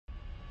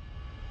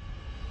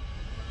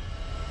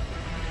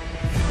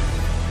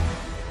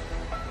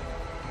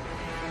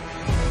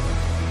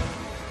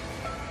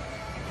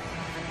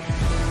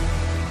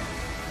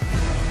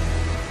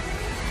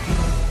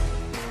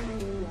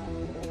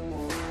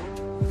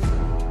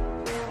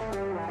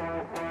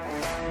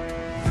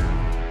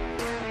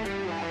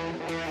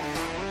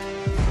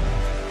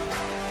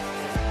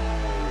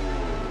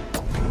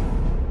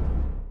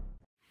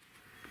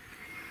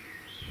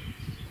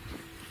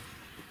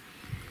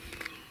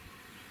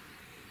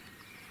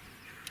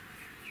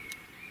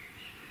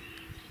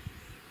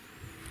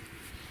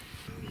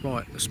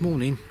Right, this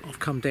morning I've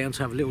come down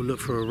to have a little look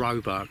for a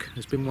roebuck.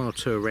 There's been one or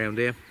two around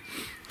here,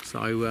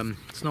 so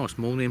it's a nice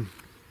morning.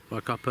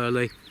 Woke up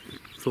early,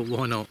 thought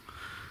why not.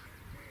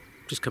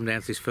 Just come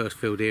down to this first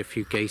field here. A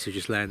few geese are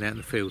just laying out in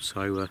the field,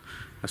 so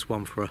that's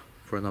one for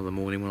another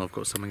morning when I've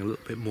got something a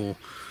little bit more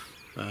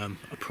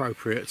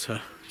appropriate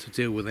to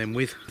deal with them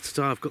with.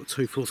 Today I've got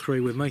 243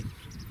 with me.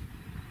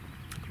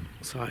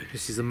 So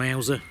this is a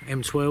Mauser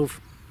M12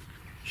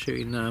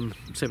 shooting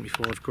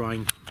 75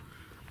 grain.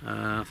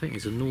 I think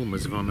it's a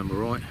Norma's if I remember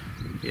right.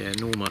 Yeah,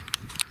 Norma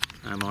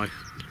ammo.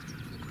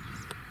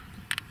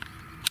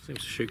 Seems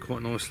to shoot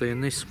quite nicely in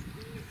this.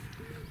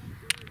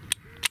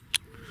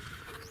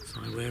 So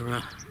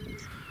we're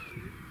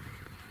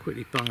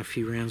quickly bung a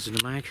few rounds in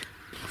the mag.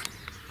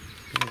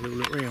 Have a little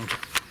look round.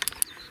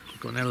 I've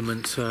got an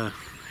Element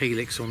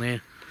Helix on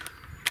here.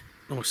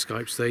 Nice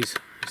scopes these.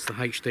 It's the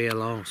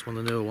HDLR. It's one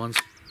of the newer ones.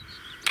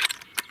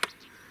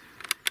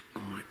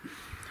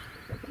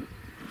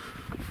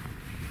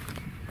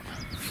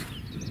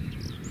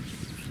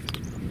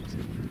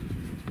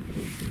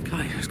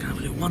 Okay, let's go have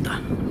a little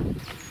wander.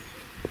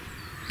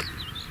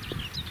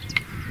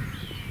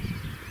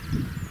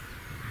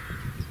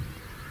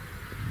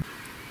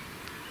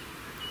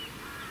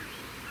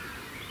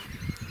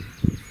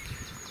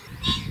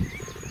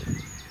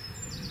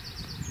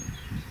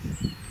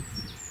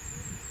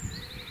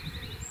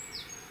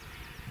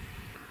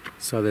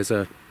 So there's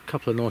a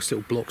couple of nice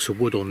little blocks of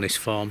wood on this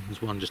farm.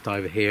 There's one just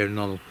over here and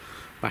another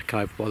back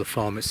over by the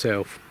farm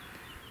itself.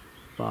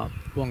 But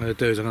what I'm going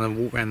to do is I'm going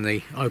to walk around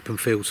the open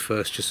fields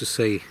first just to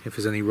see if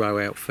there's any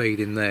row out feed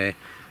in there,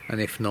 and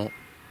if not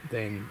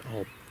then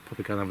I'll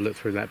probably go and have a look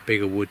through that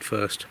bigger wood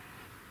first.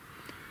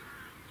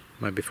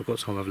 Maybe if I've got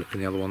time I'll have a look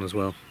in the other one as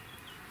well.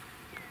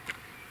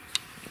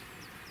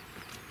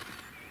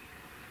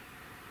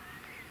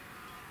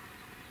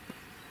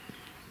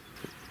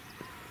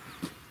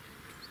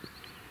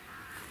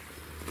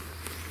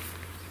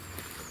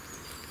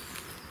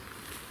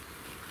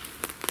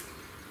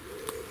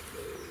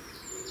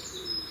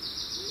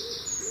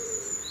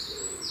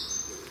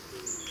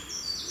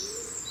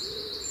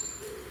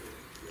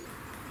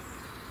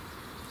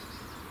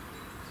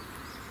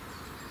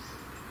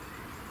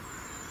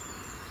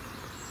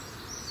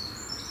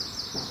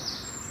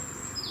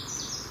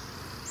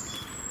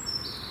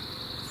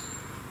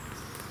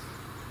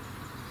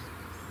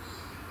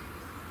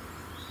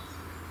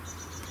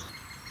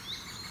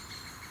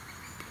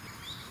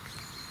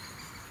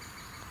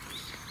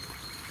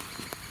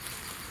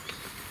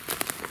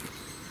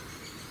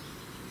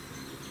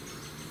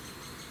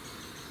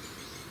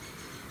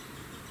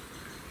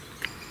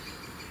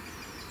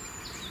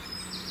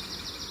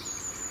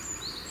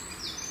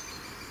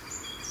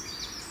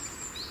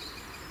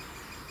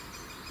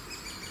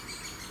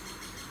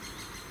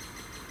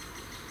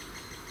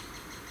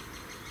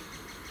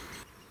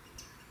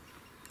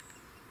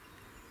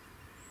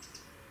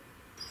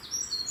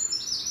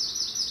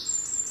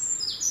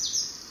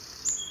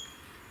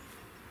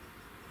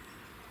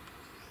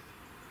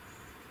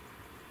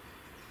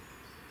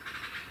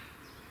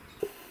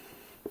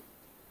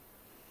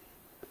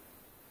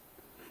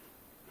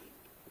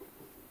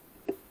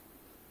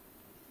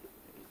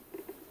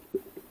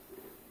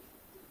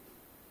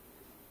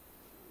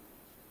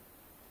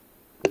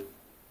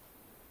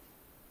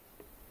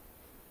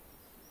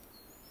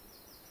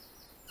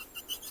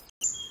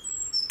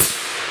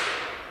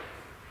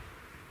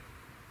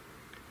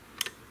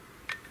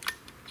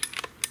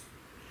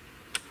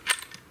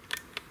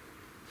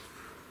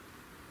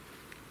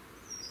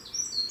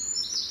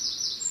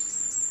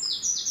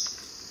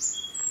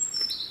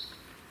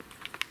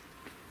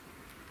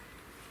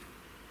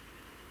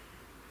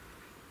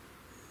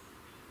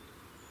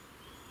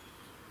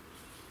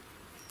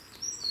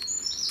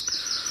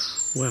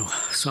 Well,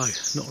 so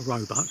not a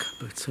roebuck,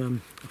 but a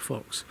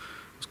fox.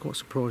 I was quite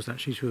surprised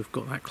actually to have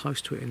got that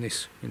close to it in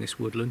this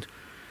woodland.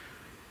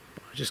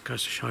 But it just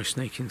goes to show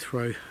sneaking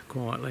through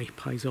quietly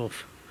pays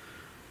off.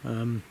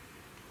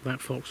 That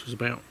fox was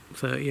about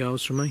 30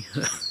 yards from me.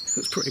 It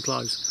was pretty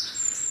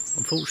close.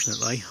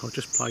 Unfortunately, I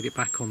just played it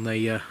back on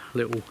the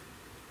little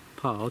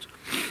pard,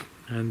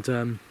 and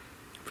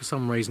for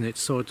some reason it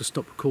decided to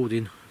stop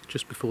recording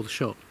just before the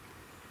shot.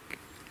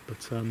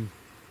 But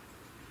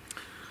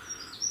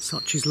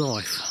such is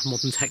life,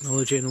 modern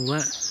technology and all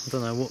that. I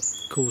don't know what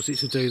caused it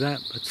to do that,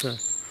 but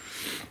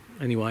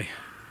anyway,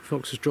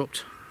 fox has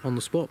dropped on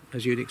the spot,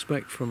 as you'd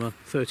expect from a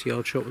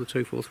 30-yard shot with a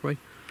 243.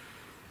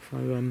 So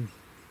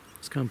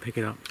let's go and pick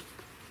it up.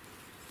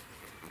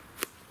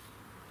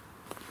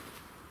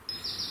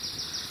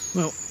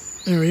 Well,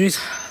 there he is,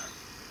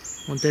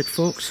 one dead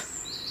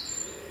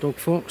fox, dog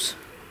fox.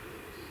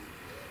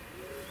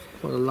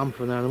 Quite a lump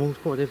of an animal, it's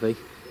quite heavy.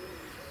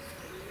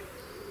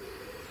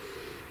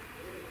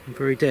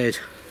 Very dead.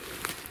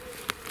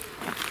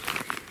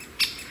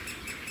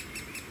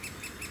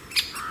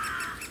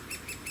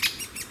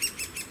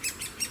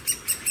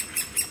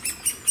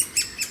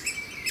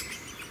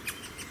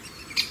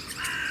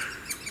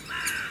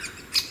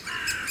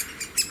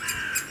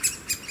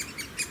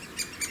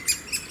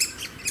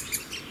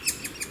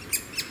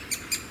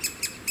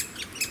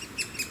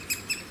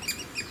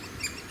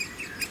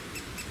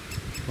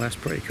 Well, that's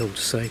pretty cool to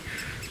see.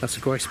 That's a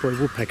grey spotted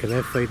woodpecker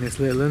there feeding its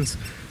little ones.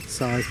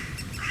 So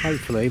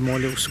hopefully my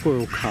little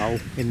squirrel cull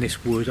in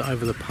this wood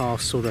over the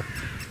past sort of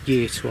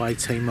year to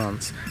 18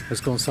 months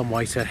has gone some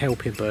way to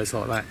helping birds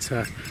like that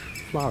to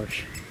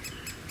flourish.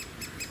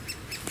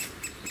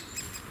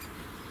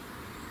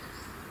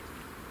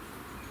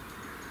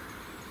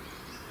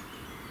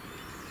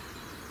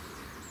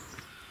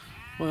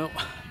 Well,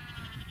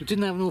 we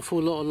didn't have an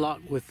awful lot of luck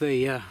with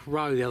the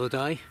roe the other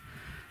day,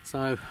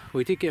 so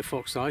we did get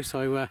fox though.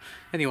 So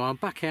anyway, I'm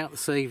back out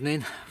this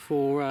evening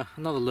for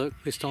another look,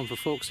 this time for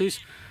foxes.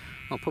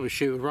 I'll probably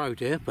shoot a roe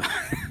deer, but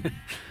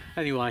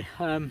anyway,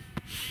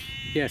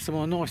 yeah, some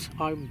more nice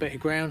open bit of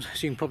ground.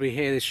 As you can probably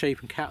hear, there's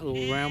sheep and cattle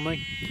all around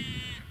me.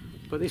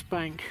 But this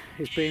bank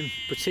has been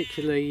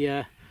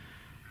particularly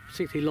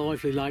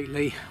lively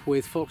lately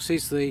with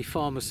foxes. The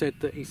farmer said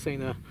that he's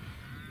seen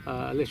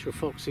a litter of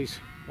foxes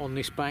on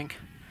this bank.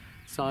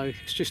 So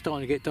it's just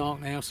starting to get dark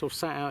now, so I've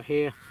sat out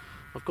here.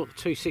 I've got the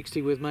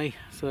 260 with me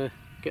to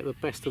get the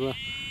best of the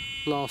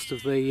last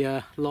of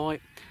the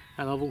light,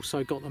 and I've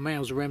also got the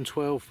Mauser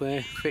M12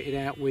 there fitted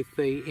out with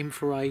the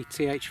infrared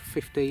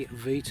TH50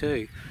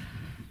 V2.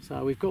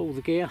 So we've got all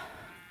the gear.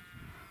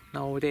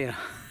 No idea.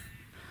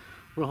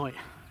 Right,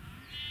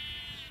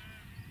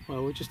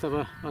 well, we'll just have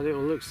a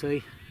little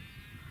look-see,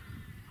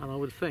 and I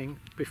would think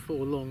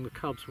before long the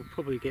cubs will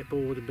probably get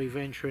bored and be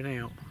venturing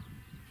out.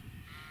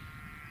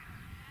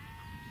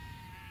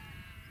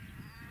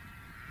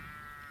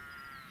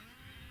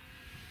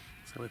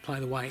 So we play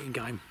the waiting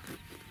game.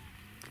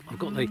 I've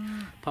got the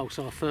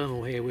pulsar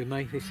thermal here with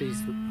me. These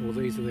are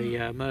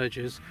the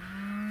mergers,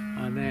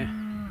 and they're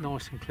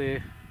nice and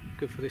clear,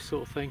 good for this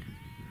sort of thing.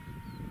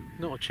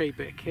 Not a cheap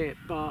bit of kit,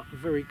 but a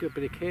very good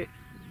bit of kit.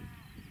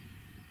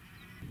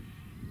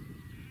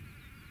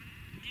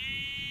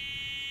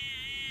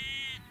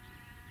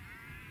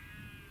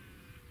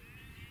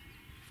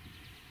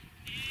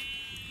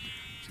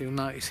 So you'll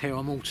notice here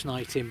I'm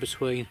alternating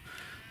between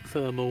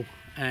thermal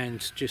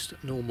and just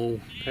normal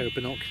pair of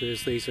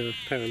binoculars. These are a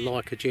pair of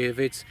Leica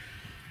Geovids,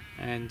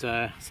 and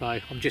so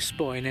I'm just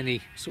spotting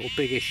any sort of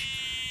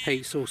biggish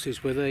heat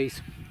sources with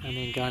these, and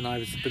then going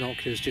over to the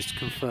binoculars just to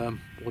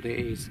confirm what it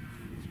is.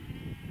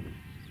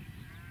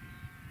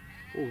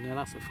 Oh, now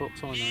that's a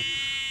fox, I know.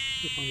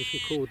 See if I can just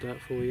record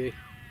that for you.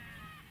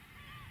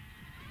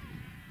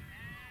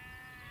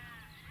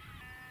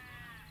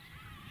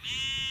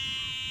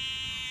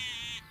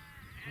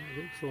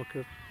 That looks like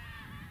a...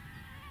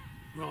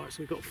 Right, so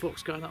we've got a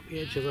fox going up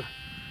the edge of the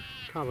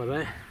cover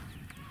there.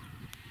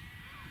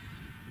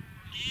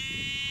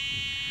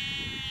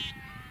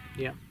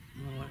 Yep,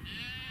 right.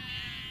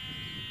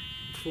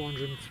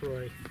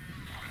 403.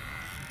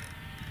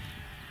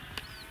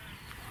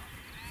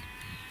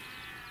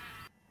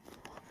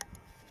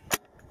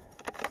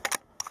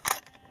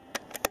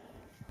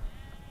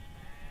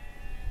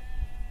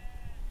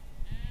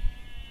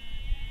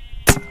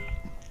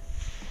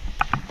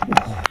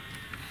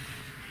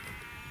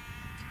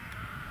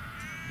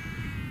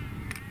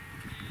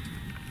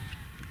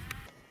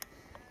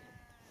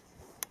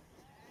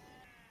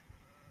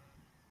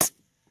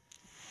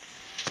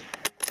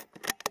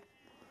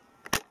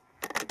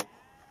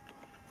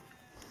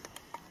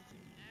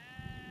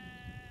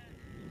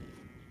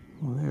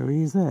 Well, there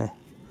he is there.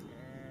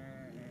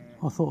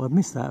 I thought I'd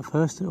missed that at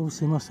first. It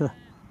obviously must have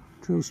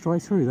drilled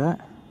straight through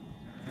that.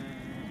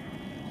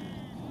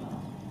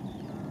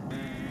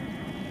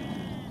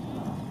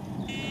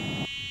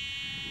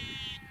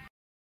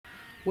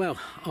 Well,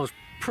 I was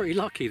pretty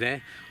lucky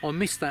there. I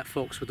missed that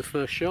fox with the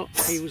first shot.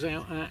 He was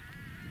out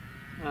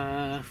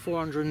at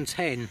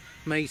 410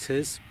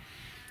 metres,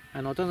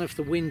 and I don't know if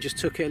the wind just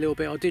took it a little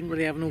bit. I didn't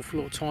really have an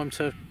awful lot of time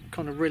to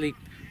kind of really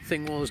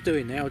think what I was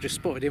doing there. I just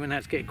spotted him and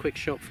had to get a quick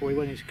shot before he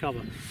went into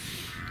cover.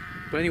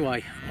 But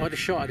anyway, I had a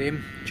shot at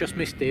him, just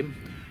missed him.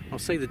 I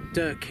see the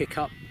dirt kick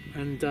up,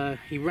 and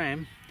he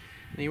ran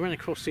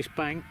across this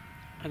bank,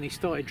 and he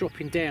started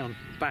dropping down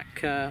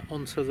back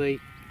onto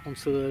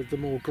the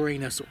more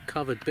greener sort of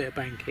covered bit of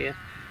bank here.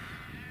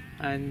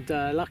 And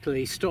luckily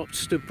he stopped,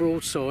 stood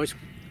broadside,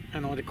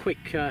 and I had a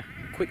quick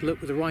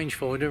look with the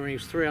rangefinder, and he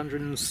was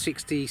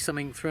 360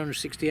 something,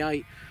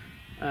 368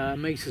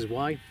 metres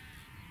away.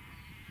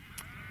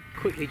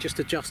 Quickly just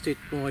adjusted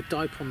my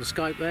dope on the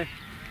scope there,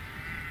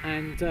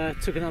 and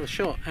took another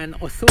shot. And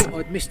I thought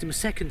I'd missed him a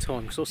second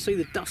time, because I see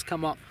the dust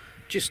come up,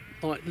 just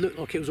like looked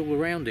like it was all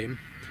around him,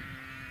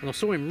 and I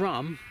saw him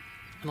run,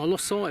 and I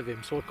lost sight of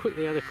him. So I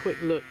quickly had a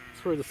quick look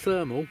through the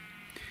thermal,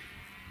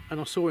 and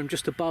I saw him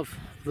just above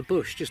the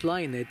bush, just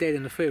laying there dead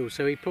in the field.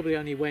 So he probably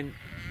only went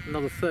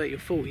another 30 or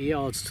 40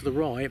 yards to the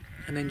right,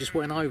 and then just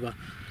went over.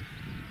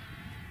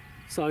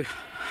 So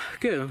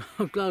good,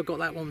 I'm glad I got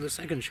that one with the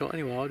second shot.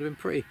 Anyway, I'd have been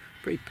pretty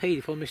peed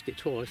if I missed it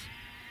twice.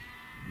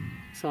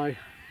 So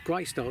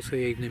great start to the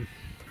evening.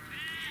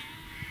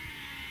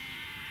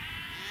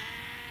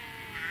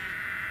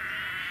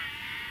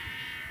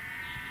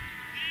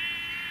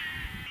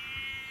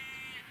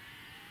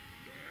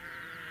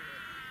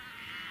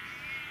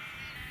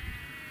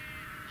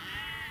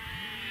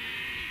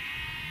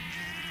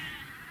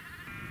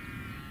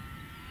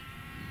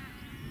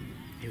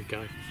 we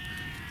go.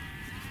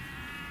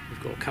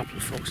 We've got a couple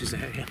of foxes out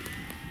here.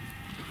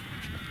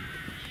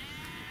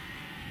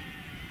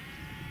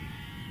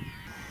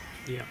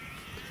 Yeah,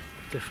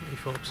 definitely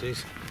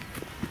foxes.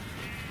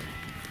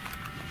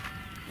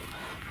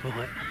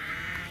 Right.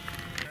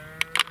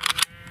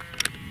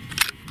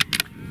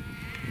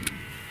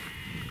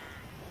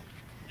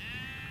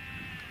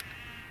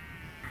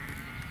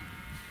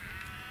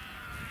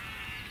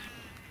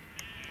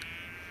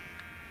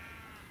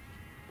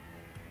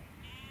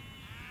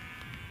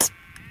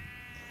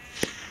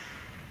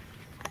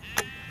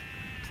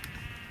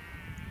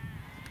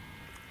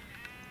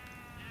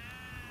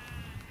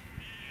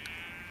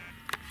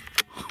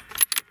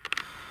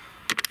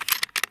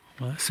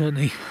 Well,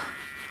 certainly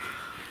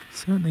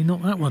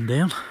knocked that one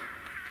down.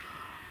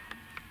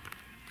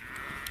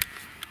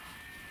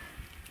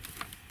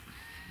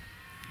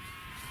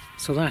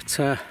 So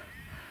that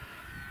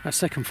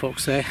second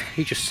fox there,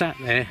 he just sat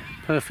there,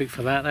 perfect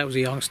for that. That was a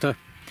youngster.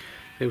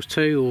 There was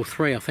 2 or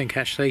 3, I think,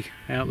 actually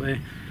out there,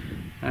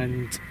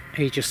 and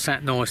he just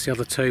sat nice. The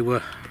other 2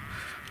 were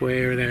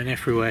here, there, and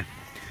everywhere,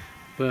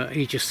 but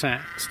he just sat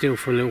still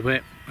for a little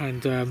bit,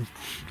 and I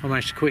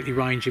managed to quickly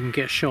range him and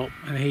get a shot,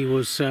 and he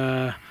was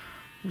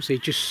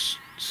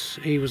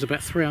he was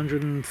about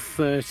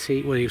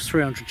 330, well, he was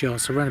 300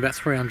 yards, so around about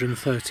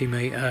 330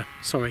 metre,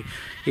 sorry,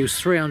 he was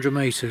 300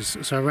 metres,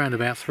 so around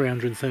about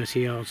 330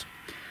 yards.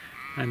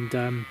 And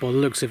by the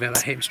looks of it,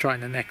 that hit him straight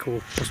in the neck or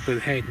possibly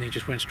the head, and he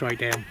just went straight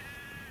down.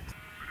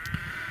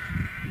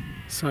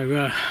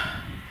 So,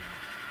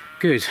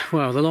 good.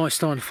 Well, the light's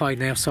starting to fade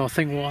now, so I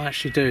think what I'll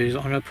actually do is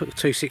I'm going to put the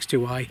 260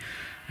 away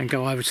and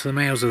go over to the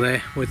Mauser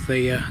there with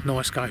the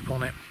night scope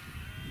on it.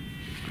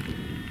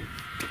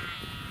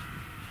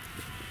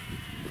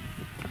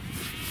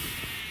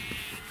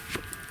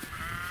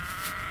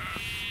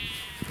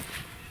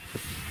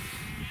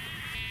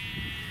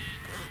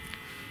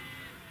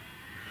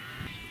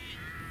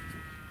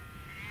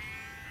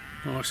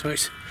 Alright, so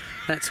it's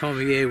that time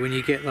of year when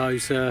you get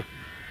those, I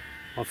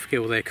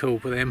forget what they're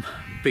called, but them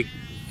big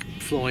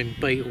flying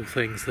beetle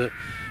things that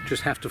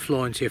just have to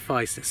fly into your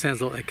face. It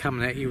sounds like they're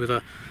coming at you with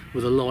a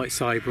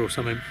lightsaber or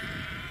something.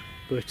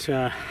 But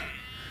as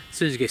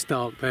soon as it gets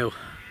dark, they'll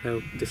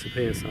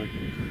disappear. So,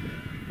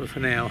 but for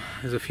now,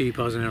 there's a few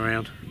buzzing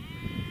around.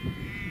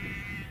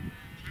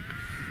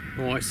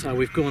 Right, so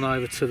we've gone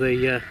over to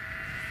the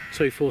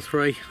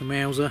 243, the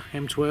Mauser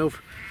M12.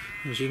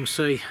 As you can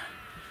see,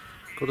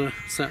 got her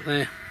sat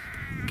there,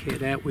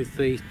 kitted out with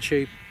the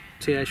tube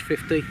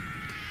TH50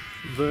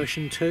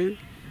 version 2.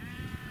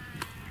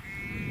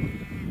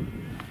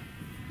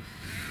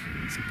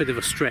 It's a bit of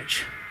a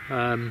stretch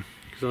because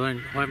I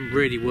haven't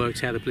really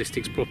worked out the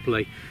ballistics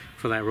properly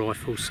for that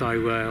rifle, so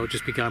I'll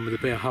just be going with a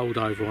bit of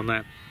holdover on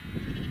that.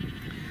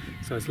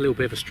 So it's a little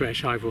bit of a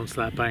stretch over onto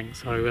that bank.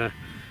 So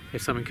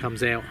if something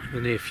comes out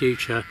in the near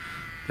future,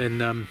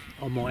 then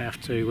I might have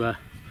to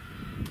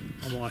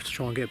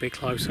try and get a bit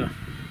closer.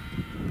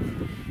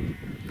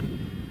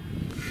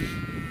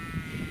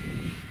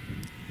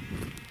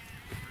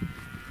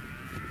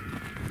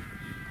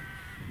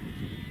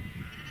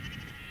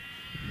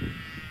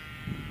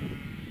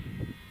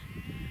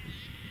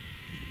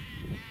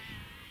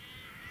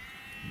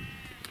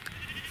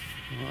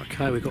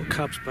 Okay, we've got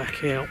cubs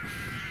back out.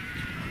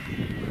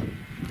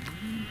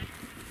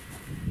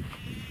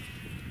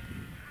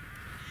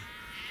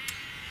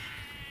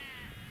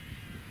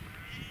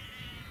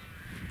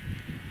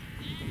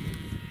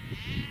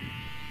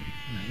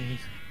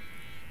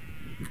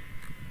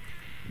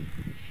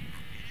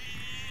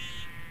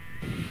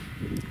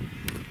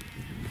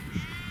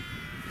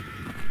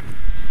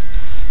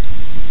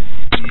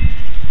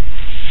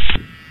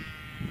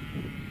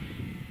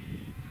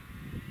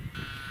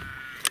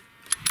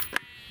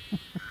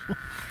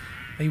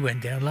 He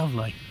went down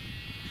lovely.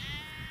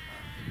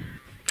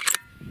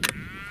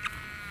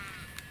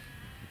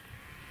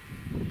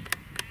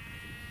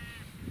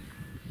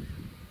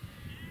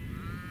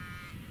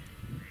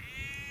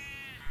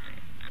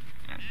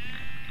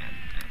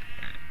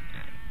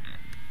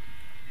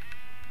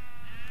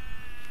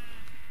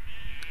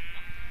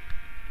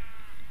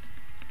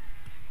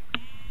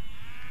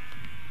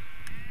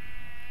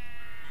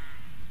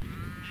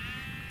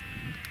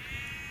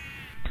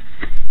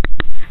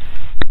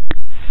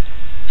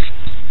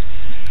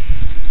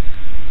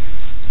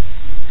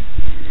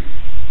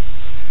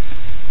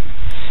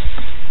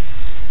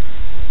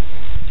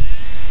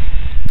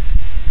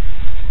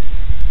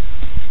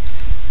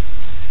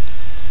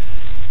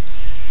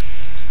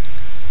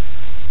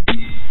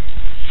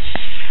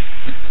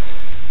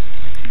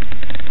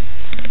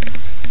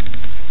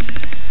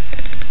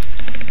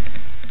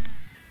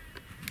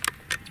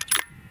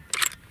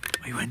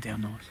 He went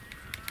down nice.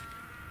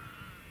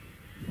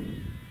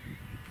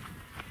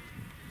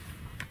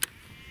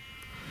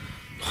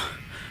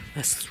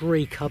 That's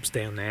 3 cubs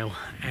down now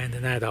and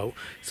an adult.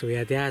 So we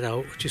had the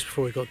adult just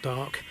before it got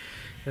dark,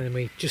 and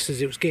then just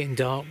as it was getting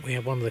dark, we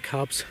had one of the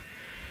cubs.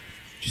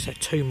 Just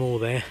had 2 more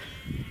there.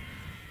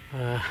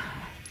 I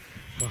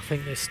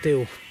think there's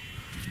still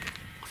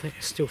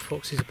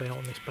foxes about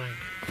on this bank.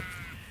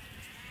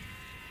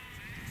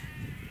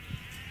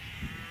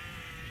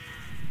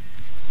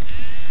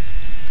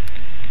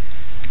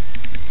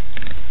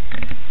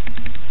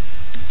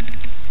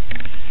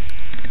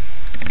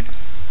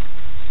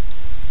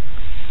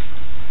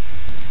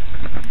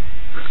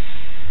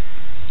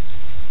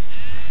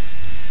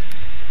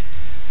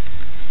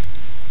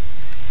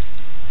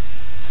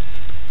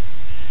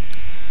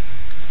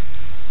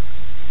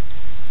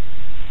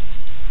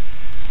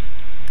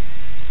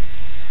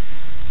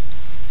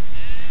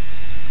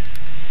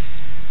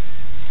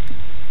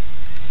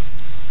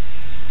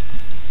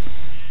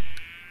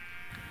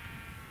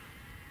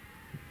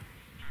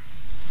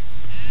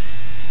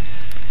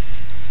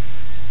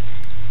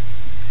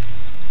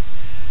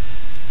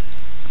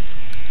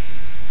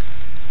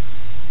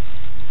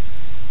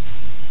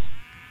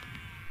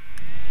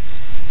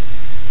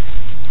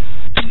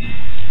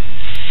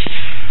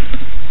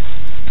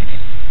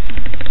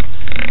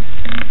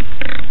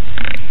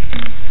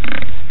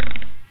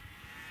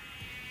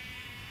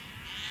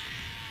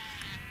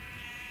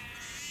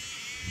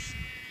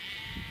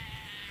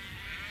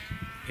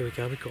 here we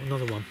go, we've got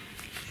another one.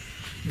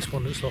 This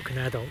one looks like an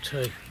adult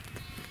too.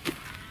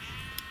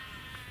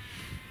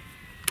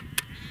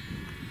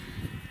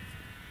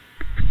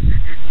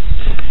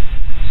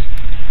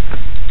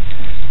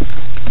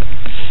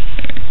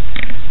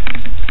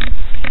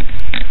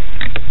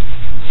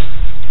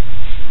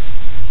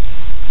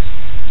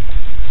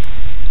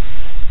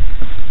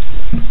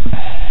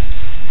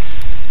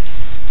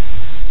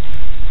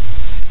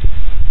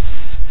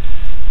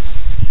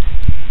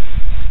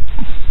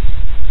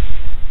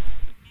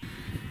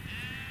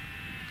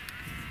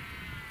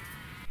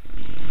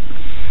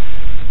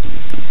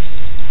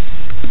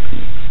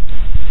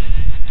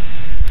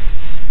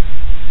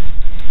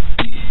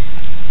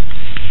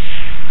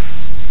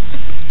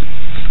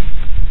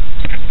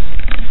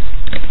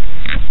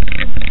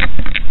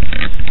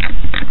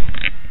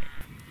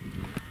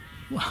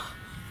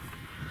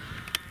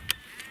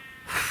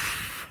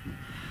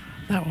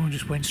 That one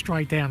just went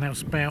straight down. That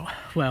was about,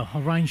 well, I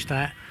ranged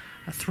that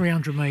at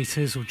 300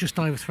 metres or just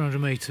over 300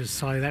 metres,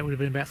 so that would have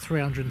been about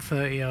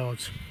 330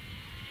 yards.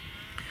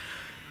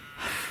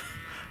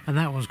 And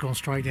that one's gone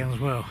straight down as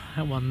well.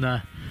 That one,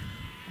 I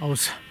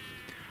was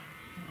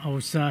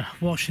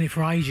watching it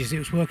for ages. It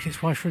was working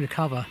its way through the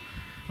cover.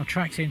 I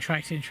tracked it and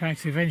tracked it and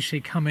tracked it.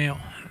 Eventually come out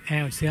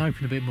into the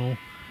open a bit more,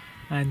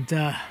 and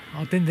I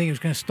didn't think it was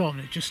going to stop.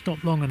 It just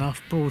stopped long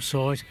enough,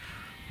 broadside,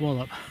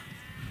 wallop,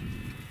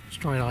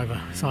 straight over.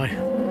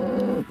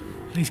 So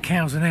these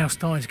cows are now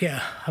starting to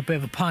get a bit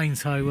of a pain,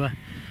 so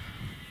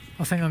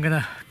I think I'm going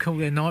to call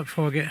it a night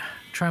before I get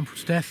trampled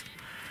to death.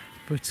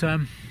 But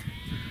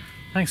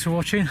thanks for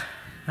watching,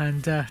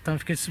 and don't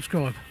forget to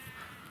subscribe.